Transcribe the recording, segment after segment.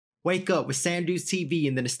Wake up with Sand Dunes TV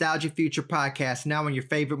and the Nostalgia Future podcast now on your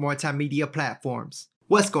favorite multimedia platforms.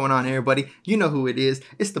 What's going on, everybody? You know who it is.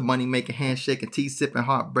 It's the money making, handshake, and tea sipping,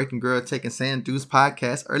 heartbreaking girl taking Sand Dunes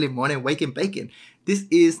podcast, early morning waking bacon. This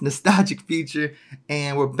is Nostalgic Future,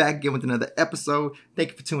 and we're back again with another episode.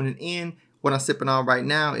 Thank you for tuning in. What I'm sipping on right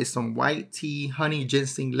now is some white tea, honey,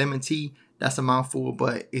 ginseng, lemon tea. That's a mouthful,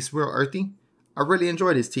 but it's real earthy. I really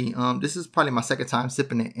enjoy this tea. This is probably my second time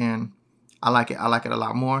sipping it, and I like it. I like it a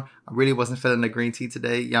lot more. I really wasn't feeling the green tea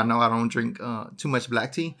today. Y'all know I don't drink too much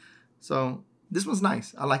black tea. So this one's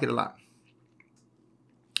nice. I like it a lot.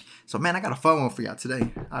 So man, I got a fun one for y'all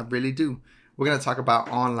today. I really do. We're going to talk about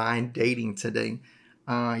online dating today.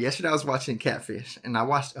 Yesterday I was watching Catfish, and I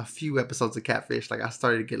watched a few episodes of Catfish. Like I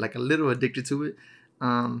started to get like a little addicted to it.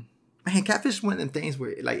 Man, Catfish is one of them things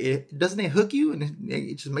where like it doesn't hook you, and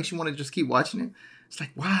it just makes you want to just keep watching it. It's like,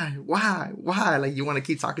 why? Like you want to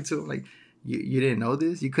keep talking to him. Like, You didn't know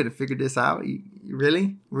this? You couldn't figure this out? You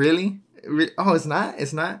really? Oh, it's not?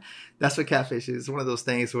 It's not? That's what Catfish is. It's one of those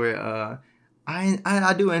things where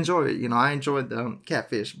I do enjoy it. You know, I enjoyed the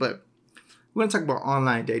Catfish. But we're going to talk about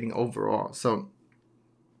online dating overall. So,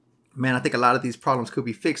 man, I think a lot of these problems could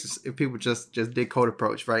be fixed if people just did code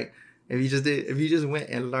approach, right? If you just went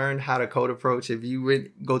and learned how to code approach, if you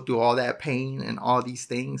would go through all that pain and all these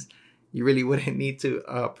things, you really wouldn't need to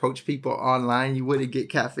approach people online. You wouldn't get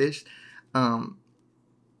catfished.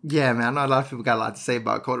 Yeah, man, I know a lot of people got a lot to say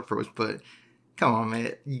about code approach, but come on,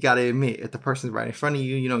 man, you got to admit, if the person's right in front of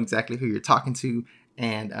you, you know exactly who you're talking to,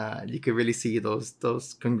 and you can really see those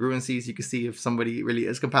congruencies. You can see if somebody really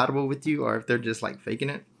is compatible with you or if they're just like faking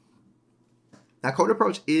it. Now, code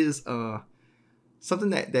approach is something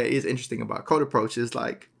that is interesting about code approach is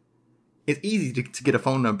like, it's easy to get a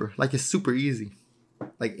phone number. Like, it's super easy.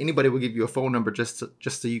 Like, anybody will give you a phone number just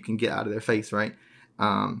so you can get out of their face, right?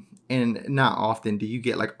 And not often do you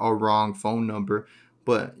get like a wrong phone number,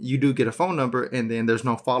 but you do get a phone number and then there's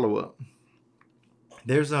no follow-up.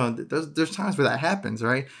 There's times where that happens,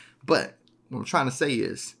 right? But what I'm trying to say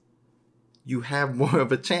is you have more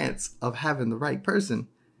of a chance of having the right person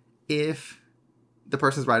if the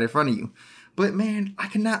person's right in front of you. But man, I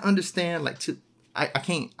cannot understand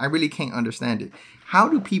I really can't understand it. How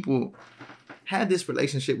do people have this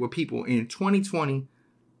relationship with people in 2020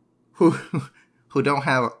 who don't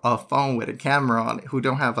have a phone with a camera on it, who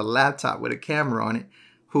don't have a laptop with a camera on it,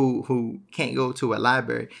 who can't go to a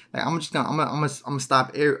library? Like, I'm gonna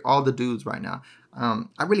stop all the dudes right now.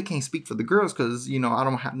 I really can't speak for the girls because, you know, I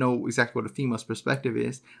don't know exactly what a female's perspective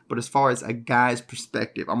is. But as far as a guy's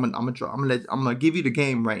perspective, I'm gonna give you the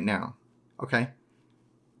game right now. Okay.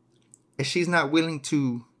 If she's not willing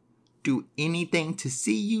to do anything to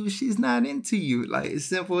see you, she's not into you. Like, it's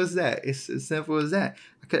simple as that. It's as simple as that.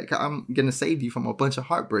 I'm gonna save you from a bunch of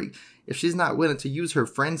heartbreak. If she's not willing to use her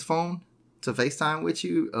friend's phone to FaceTime with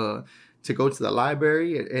you, to go to the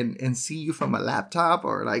library and see you from a laptop,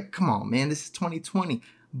 or like, come on, man, this is 2020.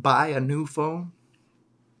 Buy a new phone.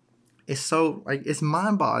 It's so like, it's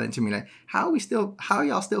mind-boggling to me. Like, how are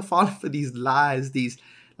y'all still falling for these lies? These,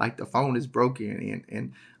 like, the phone is broken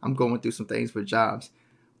and I'm going through some things with jobs.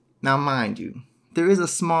 Now, mind you, there is a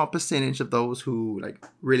small percentage of those who like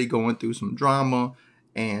really going through some drama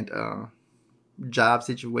and job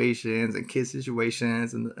situations and kid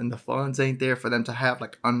situations, and the funds ain't there for them to have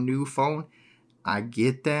like a new phone. I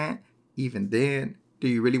get that. Even then, do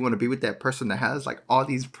you really want to be with that person that has like all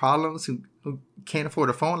these problems, who can't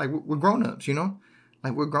afford a phone? Like, we're grown-ups, you know?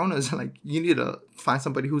 Like, we're grown-ups. Like, you need to find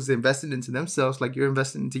somebody who's invested into themselves like you're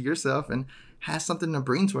invested into yourself and has something to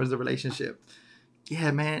bring towards the relationship.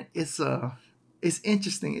 Yeah, man, it's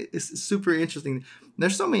interesting. It's super interesting.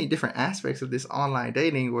 There's so many different aspects of this online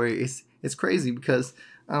dating where it's crazy because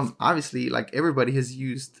obviously, like, everybody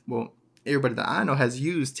that I know has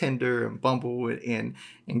used Tinder and Bumble and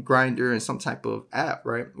Grindr and some type of app,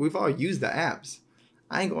 right? We've all used the apps.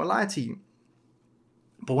 I ain't gonna lie to you.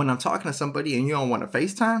 But when I'm talking to somebody and you don't want to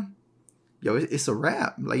FaceTime, yo, it's a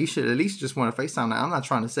wrap. Like, you should at least just want to FaceTime. Now, I'm not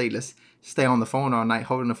trying to say let's stay on the phone all night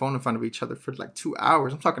holding the phone in front of each other for like 2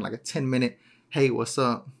 hours. I'm talking like a 10-minute, hey, what's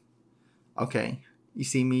up? Okay, you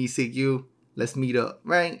see me, you see you, let's meet up,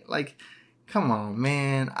 right? Like, come on,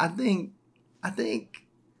 man. I think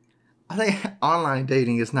online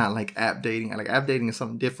dating is not like app dating. Like, app dating is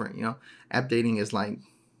something different, you know? App dating is like,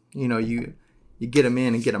 you know, you get them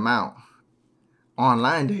in and get them out.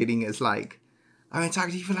 Online dating is like, I've been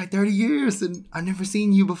talking to you for like 30 years and I've never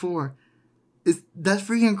seen you before. That's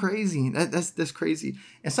freaking crazy. That's crazy.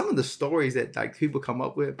 And some of the stories that like people come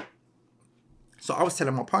up with. So I was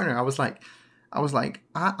telling my partner, I was like,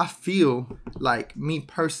 I feel like, me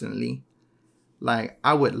personally, like,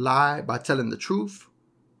 I would lie by telling the truth,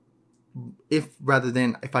 if rather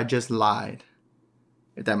than if I just lied.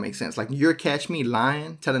 If that makes sense. Like you'll catch me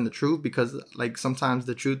lying, telling the truth, because like sometimes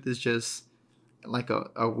the truth is just like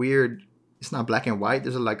a weird, it's not black and white.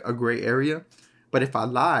 There's like a gray area. But if I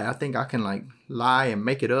lie, I think I can like lie and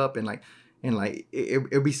make it up, and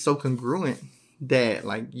it'll be so congruent that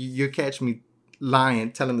like you'll catch me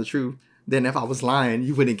lying, telling the truth. Then if I was lying,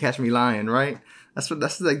 you wouldn't catch me lying, right? That's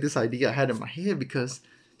like this idea I had in my head, because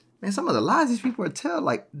man, some of the lies these people tell,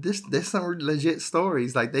 like this, there's some legit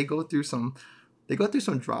stories. Like they go through some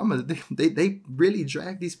drama. They really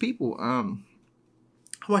drag these people. I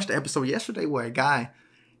watched the episode yesterday where a guy,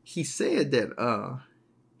 he said that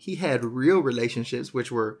he had real relationships,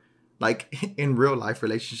 which were like in real life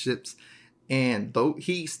relationships, and though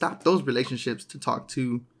he stopped those relationships to talk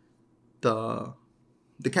to the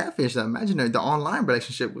catfish. I imagine the online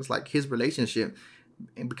relationship was like his relationship,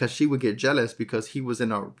 and because she would get jealous because he was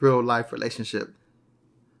in a real life relationship.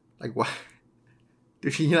 Like what?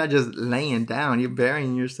 Dude, you're not just laying down, you're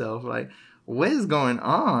burying yourself. Like, what is going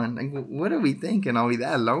on? Like, what are we thinking? Are we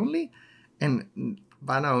that lonely? And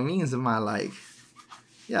by no means am I like,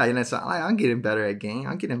 yeah, you know, so I'm getting better at game.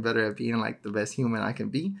 I'm getting better at being like the best human I can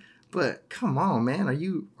be. But come on, man,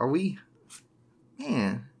 are we,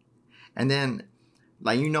 man? And then,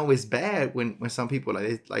 like, you know, it's bad when some people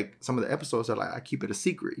like some of the episodes are like, I keep it a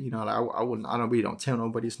secret, you know, like I don't tell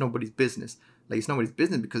nobody. It's nobody's business. Like, it's nobody's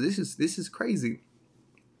business, because this is crazy.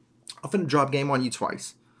 I'm finna drop game on you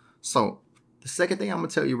twice. So the second thing I'm gonna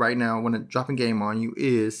tell you right now when I'm dropping game on you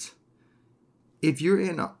is, if you're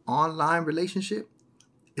in an online relationship,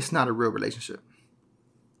 it's not a real relationship.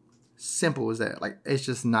 Simple as that. Like, it's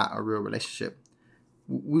just not a real relationship.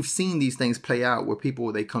 We've seen these things play out where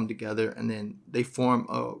people, they come together and then they form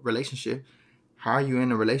a relationship. How are you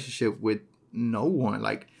in a relationship with no one?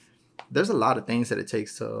 Like, there's a lot of things that it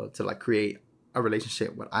takes to like create a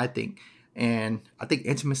relationship, what I think. And I think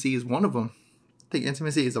intimacy is one of them. I think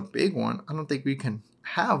intimacy is a big one. I don't think we can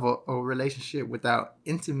have a relationship without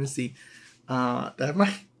intimacy. That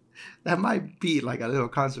might be like a little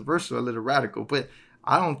controversial, a little radical, but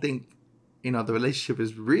I don't think, you know, the relationship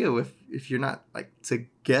is real if you're not like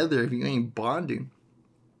together, if you ain't bonding.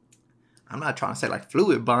 I'm not trying to say like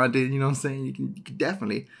fluid bonding, you know what I'm saying? You could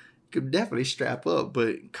definitely strap up,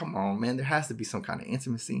 but come on, man, there has to be some kind of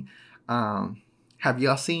intimacy. Have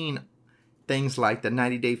y'all seen things like the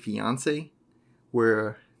 90-Day Fiancé,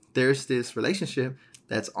 where there's this relationship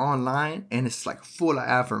that's online and it's like full of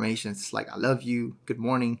affirmations? It's like, I love you, good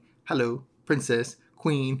morning, hello, princess,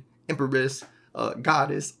 queen, empress,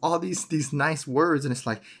 goddess, all these nice words. And it's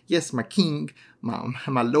like, yes, my king,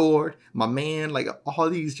 my lord, my man, like all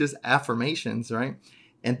these just affirmations, right?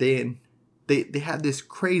 And then they have this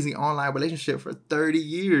crazy online relationship for 30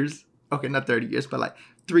 years. Okay, not 30 years, but like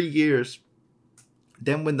 3 years.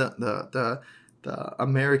 Then when the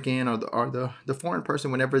American or the foreign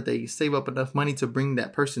person, whenever they save up enough money to bring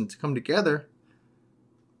that person to come together,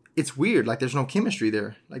 it's weird. Like, there's no chemistry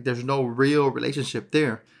there. Like, there's no real relationship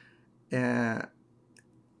there. And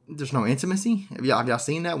there's no intimacy. Have y'all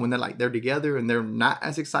seen that when they're together and they're not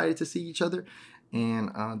as excited to see each other,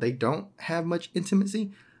 and they don't have much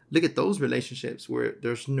intimacy? Look at those relationships where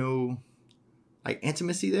there's no like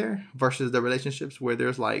intimacy there, versus the relationships where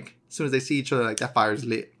there's like, as soon as they see each other, like that fire's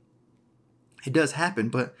lit. It does happen,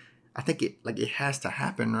 but I think it has to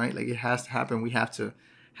happen, right? Like, it has to happen. We have to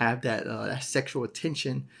have that sexual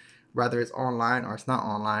attention, whether it's online or it's not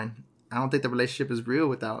online. I don't think the relationship is real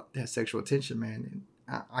without that sexual attention, man.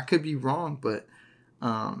 And I could be wrong, but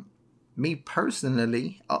me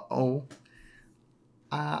personally,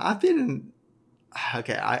 I've been in,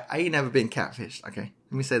 okay, I ain't never been catfished. Okay,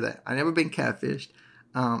 let me say that. I never been catfished.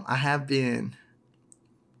 I have been,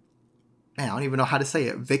 man, I don't even know how to say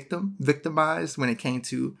it, victimized when it came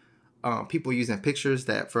to people using pictures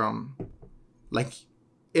that from, like,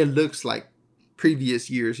 it looks like previous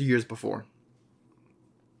years before.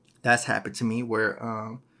 That's happened to me,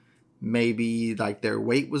 where maybe like their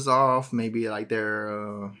weight was off, maybe like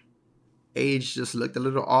their age just looked a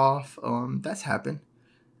little off. That's happened.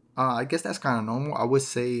 I guess that's kind of normal. I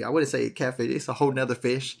wouldn't say catfish. It's a whole nother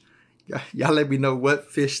fish. Y'all let me know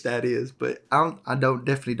what fish that is, but I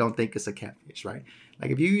definitely don't think it's a catfish, right?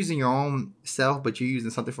 Like, if you're using your own self, but you're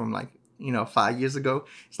using something from like, 5 years ago,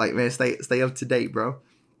 it's like, man, stay up to date, bro.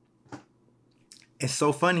 It's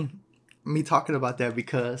so funny me talking about that,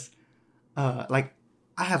 because like,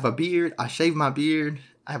 I have a beard, I shave my beard,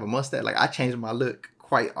 I have a mustache, like, I change my look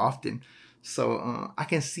quite often. So I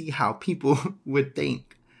can see how people would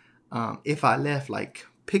think if I left like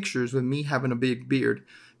pictures with me having a big beard.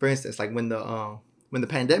 For instance, like when the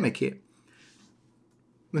pandemic hit.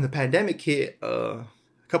 When the pandemic hit,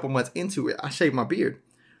 couple months into it, I shaved my beard.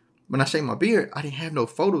 When I shaved my beard, I didn't have no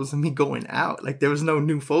photos of me going out. Like, there was no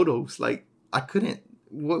new photos. Like,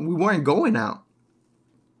 we weren't going out.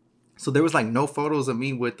 So there was like no photos of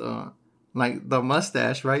me with like the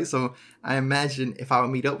mustache, right? So I imagine if I would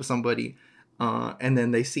meet up with somebody and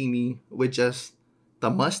then they see me with just the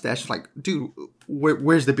mustache, like, dude,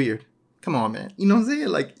 where's the beard? Come on, man. You know what I'm saying?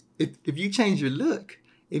 Like, if you change your look,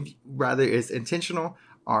 if rather it's intentional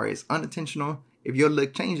or it's unintentional, if your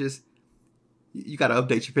look changes, you got to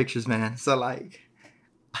update your pictures, man. So like,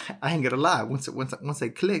 I ain't gonna lie. Once they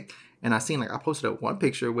clicked and I seen, like, I posted up one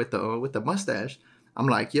picture with the mustache, I'm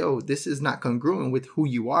like, yo, this is not congruent with who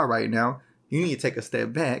you are right now. You need to take a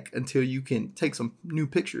step back until you can take some new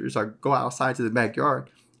pictures or go outside to the backyard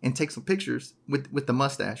and take some pictures with the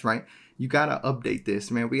mustache, right? You gotta update this,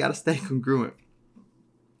 man. We gotta stay congruent.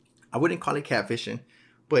 I wouldn't call it catfishing,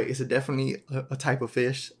 but it's definitely a type of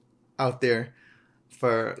fish out there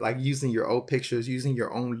for like using your old pictures, using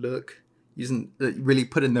your own look, using really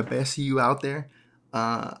putting the best of you out there.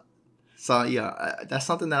 So yeah, that's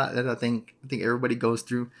something that I think everybody goes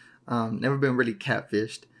through. Never been really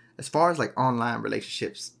catfished. As far as like online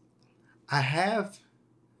relationships, I have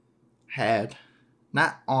had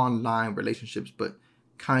not online relationships, but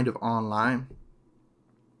kind of online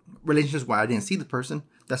relationships where I didn't see the person.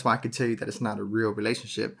 That's why I could tell you that it's not a real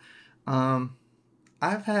relationship. I've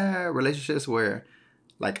had relationships where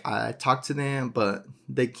like I talk to them, but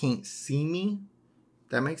they can't see me.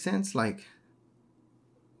 That makes sense. Like,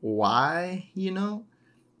 why,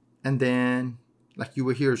 and then like you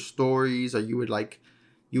would hear stories, or you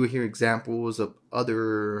would hear examples of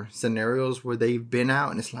other scenarios where they've been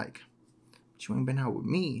out, and it's like, but you ain't been out with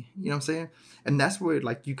me, you know what I'm saying? And that's where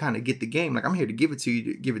like you kind of get the game. Like, I'm here to give it to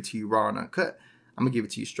you raw and uncut. I'm gonna give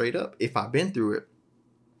it to you straight up if I've been through it,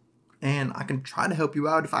 and I can try to help you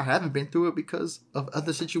out if I haven't been through it because of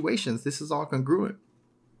other situations. This is all congruent.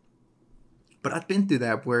 But I've been through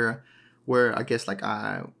that where I guess like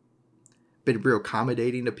I've been real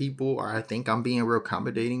accommodating to people, or I think I'm being real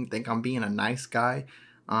accommodating, think I'm being a nice guy.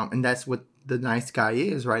 And that's what the nice guy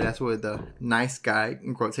is, right? That's where the nice guy,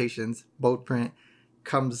 in quotations, bold print,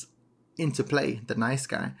 comes into play, the nice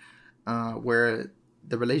guy. Where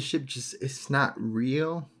the relationship just, it's not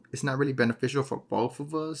real. It's not really beneficial for both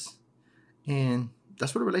of us. And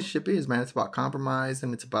that's what a relationship is, man. It's about compromise,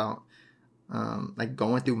 and it's about like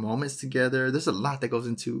going through moments together. There's a lot that goes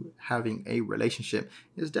into having a relationship.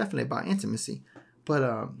 It's definitely about intimacy.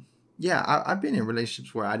 But yeah, I've been in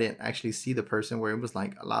relationships where I didn't actually see the person, where it was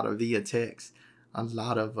like a lot of via text, a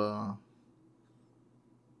lot of I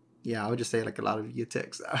would just say like a lot of via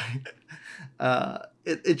text.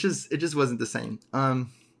 It just wasn't the same. On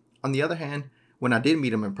the other hand, when I did meet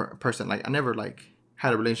them in person, like I never like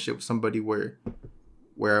had a relationship with somebody where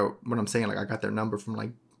what I'm saying, like I got their number from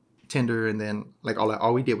like Tinder, and then like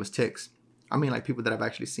all we did was text. I mean, like people that I've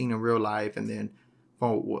actually seen in real life, and then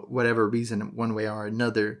for whatever reason, one way or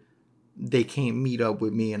another, they can't meet up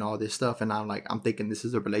with me and all this stuff. And I'm thinking this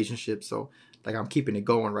is a relationship, so like I'm keeping it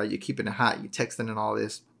going, right? You're keeping it hot, you're texting and all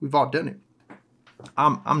this. We've all done it.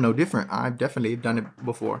 I'm no different. I've definitely done it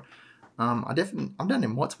before. I've done it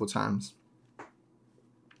multiple times.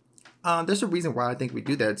 There's a reason why I think we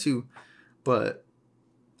do that too,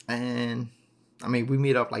 and I mean, we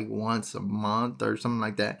meet up like once a month or something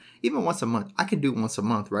like that. Even once a month. I could do once a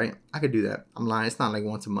month, right? I could do that. I'm lying. It's not like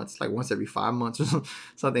once a month. It's like once every 5 months or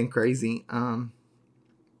something crazy.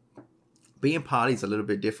 Being poly is a little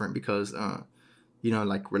bit different because,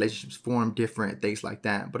 like relationships form different, things like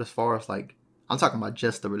that. But as far as like, I'm talking about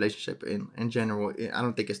just the relationship in general, I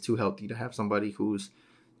don't think it's too healthy to have somebody who's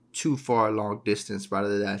too far long distance,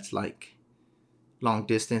 rather that's like long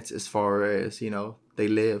distance as far as, they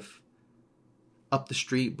live up the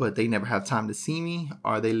street, but they never have time to see me,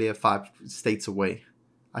 or they live 5 states away.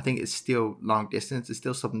 I think it's still long distance. It's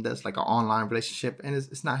still something that's like an online relationship, and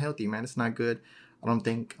it's not healthy, man. It's not good. I don't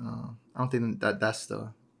think that's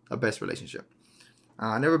the best relationship.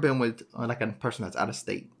 I've never been with like a person that's out of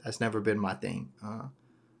state. That's never been my thing.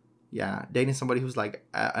 Dating somebody who's like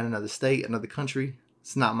in another state, another country,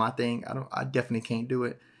 it's not my thing. I definitely can't do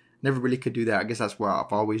it. Never really could do that. I guess that's where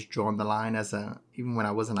I've always drawn the line even when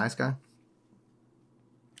I was a nice guy.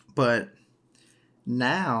 But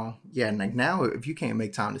now, if you can't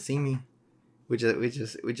make time to see me, we're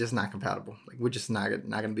just not compatible. Like, we're just not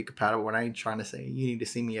gonna be compatible. And I ain't trying to say you need to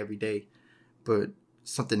see me every day, but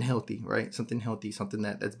something healthy, right? Something healthy, something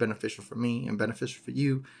that's beneficial for me and beneficial for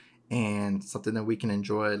you, and something that we can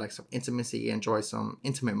enjoy, like some intimacy, enjoy some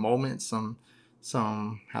intimate moments, some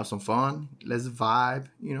have some fun, let's vibe,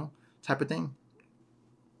 type of thing.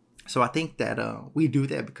 So I think that we do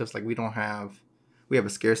that because like we we have a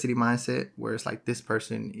scarcity mindset where it's like this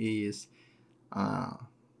person is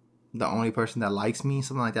the only person that likes me,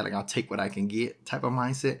 something like that. Like I'll take what I can get type of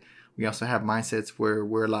mindset. We also have mindsets where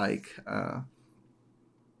we're like, where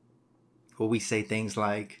we say things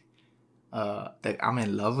like that I'm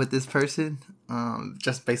in love with this person,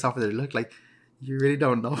 just based off of their look. Like you really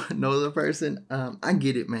don't know the person. I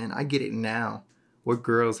get it, man. I get it now. Where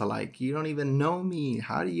girls are like, you don't even know me.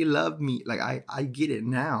 How do you love me? Like I get it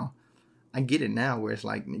now. I get it now. Where it's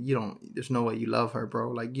like there's no way you love her,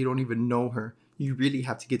 bro. Like you don't even know her. You really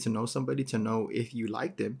have to get to know somebody to know if you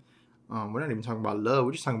like them. We're not even talking about love.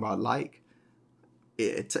 We're just talking about like.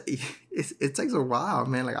 It takes a while,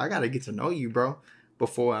 man. Like I gotta get to know you, bro,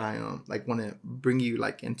 before I like want to bring you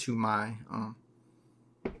like into my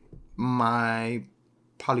my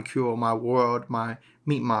polycule, my world,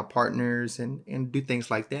 meet my partners and do things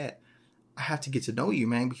like that. I have to get to know you,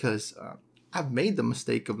 man, because I've made the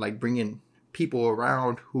mistake of like bringing people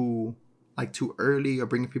around who like too early, or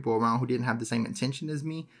bringing people around who didn't have the same intention as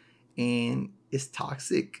me, and it's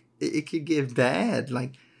toxic. It could get bad.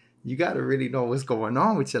 Like you got to really know what's going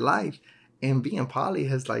on with your life, and being poly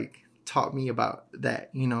has like taught me about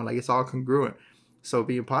that. Like it's all congruent. So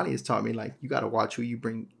being poly has taught me like you got to watch who you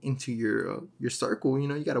bring into your circle.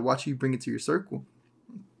 You got to watch who you bring into your circle.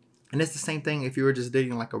 And it's the same thing if you were just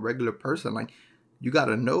dating like a regular person. Like you got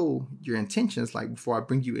to know your intentions. Like before I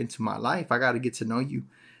bring you into my life, I got to get to know you.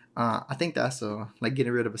 I think that's like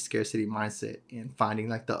getting rid of a scarcity mindset and finding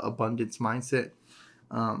like the abundance mindset.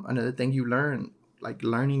 Another thing you learn, like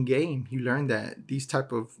learning game, you learn that these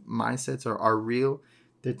type of mindsets are real.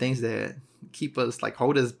 They're things that keep us, like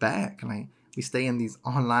hold us back. Like we stay in these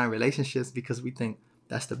online relationships because we think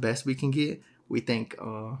that's the best we can get. We think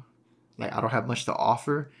like I don't have much to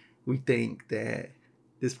offer. We think that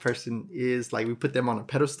this person is like, we put them on a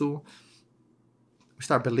pedestal. We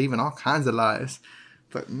start believing all kinds of lies.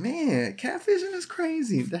 But man, catfishing is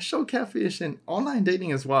crazy. That show Catfish and online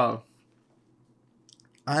dating as well.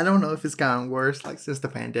 I don't know if it's gotten worse like since the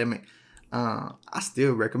pandemic. I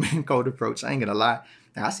still recommend cold approach. I ain't gonna lie.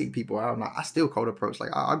 Now, I see people, I don't know, I still cold approach. Like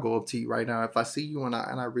I'll go up to you right now if I see you and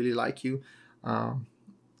I really like you.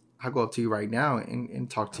 I'll go up to you right now and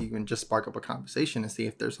talk to you and just spark up a conversation and see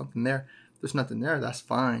if there's something there. If there's nothing there, that's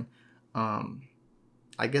fine.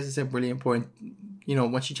 I guess it's really important.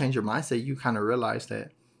 Once you change your mindset, you kind of realize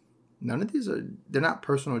that none of these they're not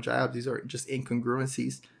personal jabs. These are just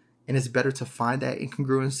incongruencies. And it's better to find that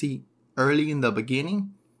incongruency early in the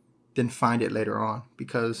beginning than find it later on.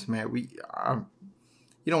 Because, man,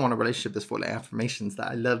 you don't want a relationship that's full of affirmations that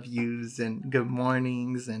I love yous and good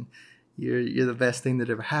mornings and you're the best thing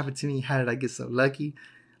that ever happened to me. How did I get so lucky?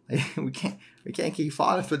 Like, we can't keep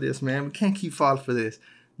falling for this, man. We can't keep falling for this.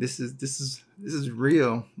 This is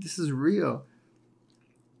real. This is real.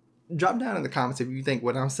 Drop down in the comments if you think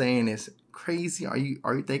what I'm saying is crazy or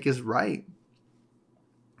you think it's right.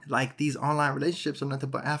 Like these online relationships are nothing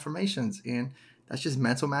but affirmations, and that's just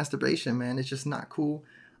mental masturbation, man. It's just not cool.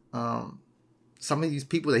 Some of these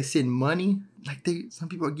people, they send money. Like some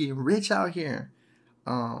people are getting rich out here.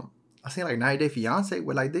 I seen like 90 Day Fiancé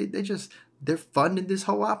where like they're funding this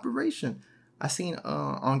whole operation. I seen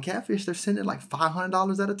on Catfish they're sending like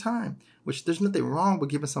 $500 at a time, which there's nothing wrong with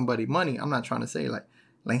giving somebody money. I'm not trying to say like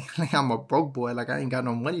I'm a broke boy, like I ain't got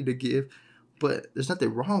no money to give, but there's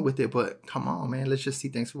nothing wrong with it. But come on, man, let's just see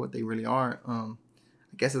things for what they really are. I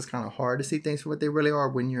guess it's kind of hard to see things for what they really are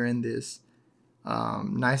when you're in this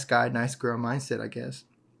nice guy, nice girl mindset, I guess.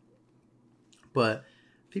 But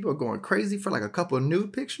people are going crazy for like a couple of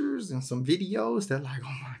nude pictures and some videos. They're like,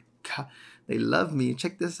 oh my God, they love me.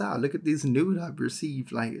 Check this out. Look at these nude I've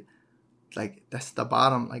received. Like that's the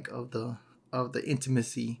bottom like of the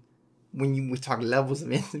intimacy. When we talk levels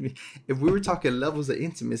of intimacy, if we were talking levels of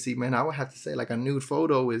intimacy, man, I would have to say like a nude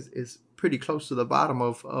photo is pretty close to the bottom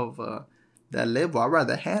of that level. I'd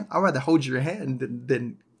rather hold your hand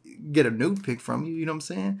than get a nude pic from you. You know what I'm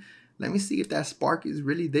saying? Let me see if that spark is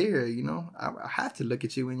really there. I have to look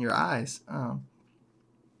at you in your eyes.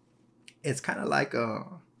 It's kind of like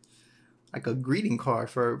a greeting card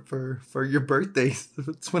for your birthdays.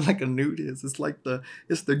 It's what like a nude is. It's like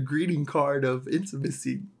it's the greeting card of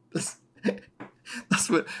intimacy. That's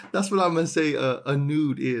what I'm gonna say. A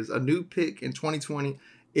nude is. A nude pic in 2020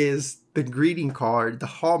 is the greeting card, the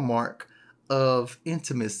hallmark of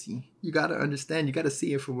intimacy. You gotta understand. You gotta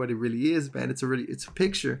see it for what it really is, man. It's a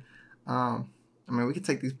picture. I mean, we could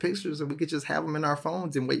take these pictures and we could just have them in our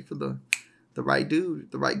phones and wait for the right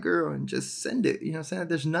dude, the right girl, and just send it. You know what I'm saying?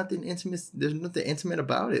 There's nothing intimate. There's nothing intimate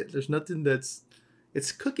about it. There's nothing that's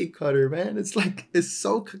it's cookie cutter, man. It's like, it's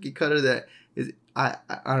so cookie cutter that I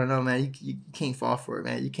don't know, man. You can't fall for it,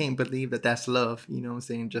 man. You can't believe that that's love. You know what I'm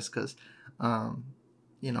saying? Just because,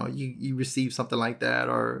 you receive something like that,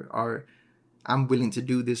 or I'm willing to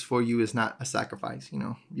do this for you is not a sacrifice.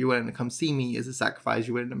 You're willing to come see me is a sacrifice.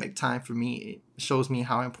 You're willing to make time for me. It shows me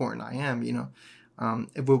how important I am.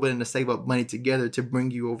 If we're willing to save up money together to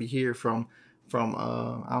bring you over here from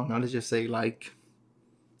I don't know, let's just say like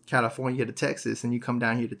California to Texas, and you come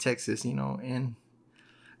down here to Texas, and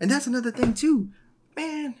that's another thing too,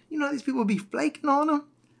 man. These people be flaking on them.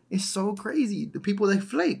 It's so crazy. The people they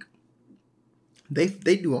flake, they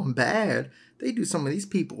do them bad. They do some of these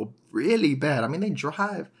people really bad. I mean, they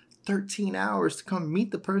drive 13 hours to come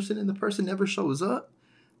meet the person, and the person never shows up.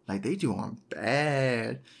 Like, they do them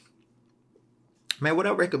bad. Man, what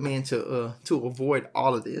I recommend to avoid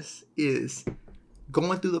all of this is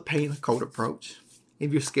going through the pay the code approach.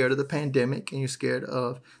 If you're scared of the pandemic and you're scared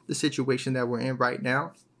of the situation that we're in right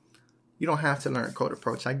now, you don't have to learn code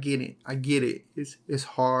approach. I get it. It's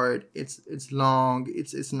hard. It's long.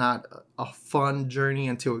 It's not a fun journey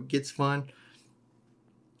until it gets fun.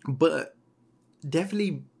 But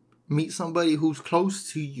definitely meet somebody who's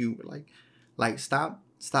close to you. Like stop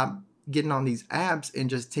getting on these apps and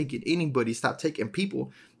just taking anybody. Stop taking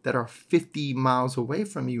people that are 50 miles away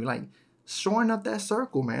from you. Like, showing up that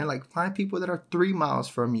circle, man. Like, find people that are 3 miles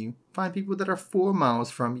from you. Find people that are 4 miles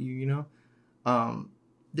from you,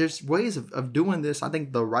 There's ways of doing this. I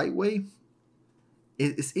think the right way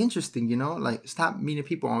is interesting, Like, stop meeting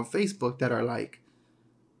people on Facebook that are like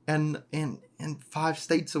and 5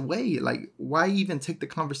 states away. Like, why even take the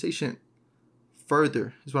conversation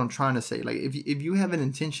further is what I'm trying to say. Like, if you have an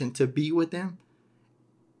intention to be with them,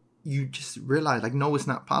 you just realize, like, no, it's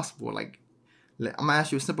not possible. Like, I'm gonna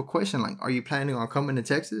ask you a simple question. Like, are you planning on coming to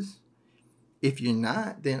Texas? If you're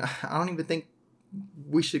not, then I don't even think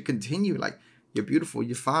we should continue. Like, you're beautiful,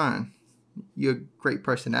 you're fine, you're a great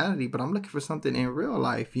personality, but I'm looking for something in real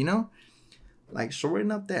life, Like,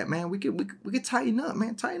 shoring up that, man, we could tighten up,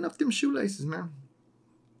 man. Tighten up them shoelaces, man.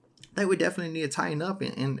 That we definitely need to tighten up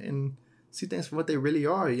and see things for what they really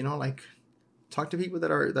are, Like, talk to people that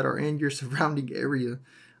are in your surrounding area.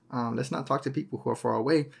 Let's not talk to people who are far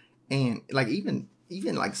away. And like, even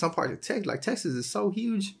like some parts of Texas, like Texas is so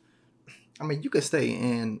huge. I mean, you could stay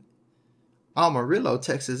in Amarillo,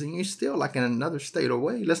 Texas, and you're still like in another state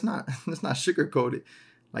away. Let's not sugarcoat it.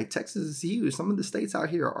 Like, Texas is huge. Some of the states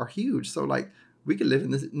out here are huge. So like, we could live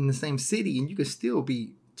in the same city, and you could still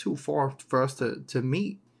be too far for us to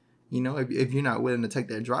meet. If you're not willing to take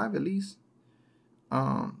that drive, at least.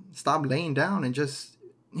 Stop laying down and just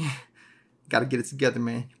gotta get it together,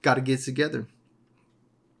 man. Gotta get it together.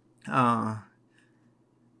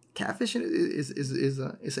 Catfishing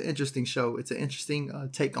is an interesting show. It's an interesting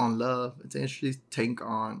take on love. It's an interesting take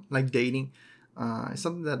on like dating. It's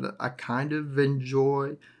something that I kind of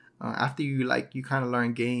enjoy. After you kind of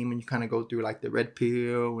learn game and you kind of go through like the red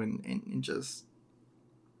pill and just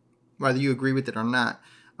whether you agree with it or not,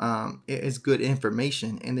 it's good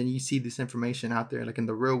information. And then you see this information out there like in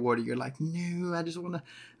the real world, you're like, no, I just want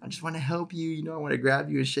to help you. I want to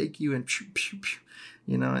grab you and shake you and pew, pew, pew,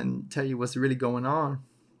 and tell you what's really going on.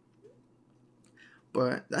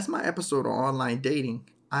 But that's my episode on online dating.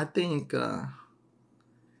 I think,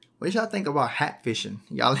 what y'all think about hat fishing?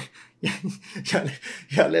 Y'all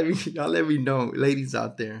let me know, ladies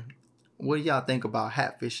out there. What do y'all think about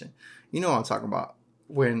hat fishing? You know what I'm talking about.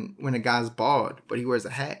 When a guy's bald, but he wears a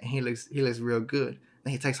hat and he looks real good.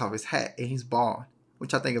 Then he takes off his hat and he's bald.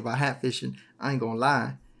 What y'all think about hat fishing? I ain't gonna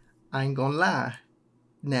lie.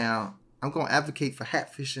 Now, I'm gonna advocate for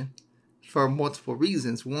hat fishing for multiple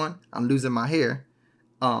reasons. One, I'm losing my hair.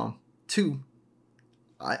 Two,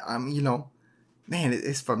 I'm man,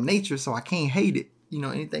 it's from nature, so I can't hate it.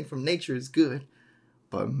 Anything from nature is good.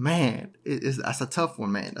 But man, that's a tough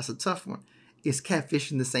one, man. That's a tough one. Is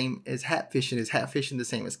catfishing the same as hat fishing? Is hat fishing the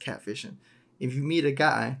same as catfishing? If you meet a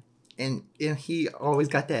guy and he always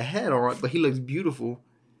got that hat on, but he looks beautiful,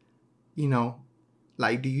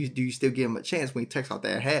 like, do you still give him a chance when he takes off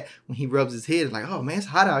that hat? When he rubs his head, like, oh man, it's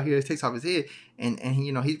hot out here. He takes off his head and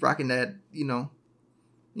he's rocking that, you know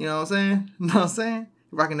what I'm saying? You know what I'm saying?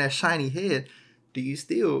 Rocking that shiny head. Do you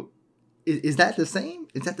still? Is that the same?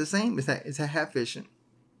 Is that the same? Is that hat fishing?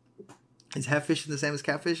 Is hat fishing the same as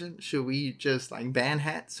catfishing? Should we just like ban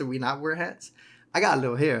hats? Should we not wear hats? I got a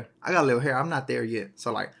little hair. I'm not there yet.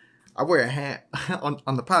 So like, I wear a hat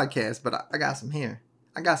on the podcast, but I got some hair.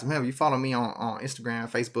 If you follow me on Instagram,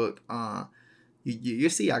 Facebook, you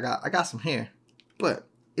see I got some hair. But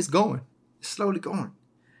it's going. It's slowly going.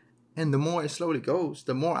 And the more it slowly goes,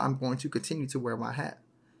 the more I'm going to continue to wear my hat.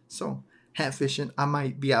 So hat fishing. I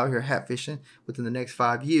might be out here hat fishing within the next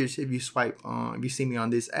 5 years. If you if you see me on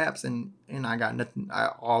these apps and I got nothing, I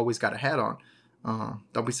always got a hat on.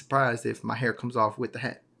 Don't be surprised if my hair comes off with the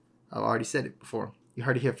hat. I've already said it before. You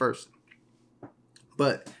heard it here first.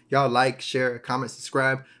 But y'all like, share, comment,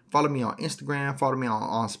 subscribe. Follow me on Instagram. Follow me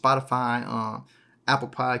on Spotify, Apple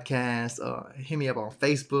Podcasts. Hit me up on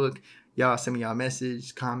Facebook. Y'all send me y'all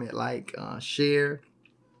message, comment, like, share.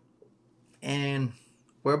 And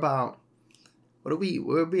we're about, what are we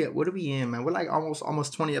in, man? We're like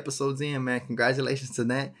almost 20 episodes in, man. Congratulations to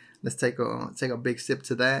that. Let's take a big sip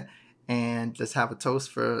to that. And let's have a toast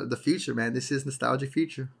for the future, man. This is Nostalgia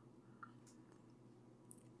Future.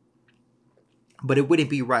 But it wouldn't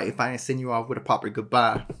be right if I didn't send you off with a proper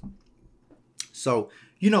goodbye. So,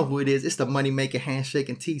 you know who it is. It's the money-making,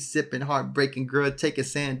 handshaking, tea-sipping, heartbreaking, girl-taking,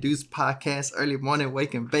 sand deuce podcast, early morning,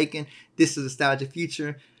 waking, bacon. This is Nostalgia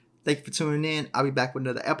Future. Thank you for tuning in. I'll be back with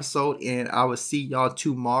another episode, and I will see y'all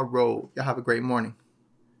tomorrow. Y'all have a great morning.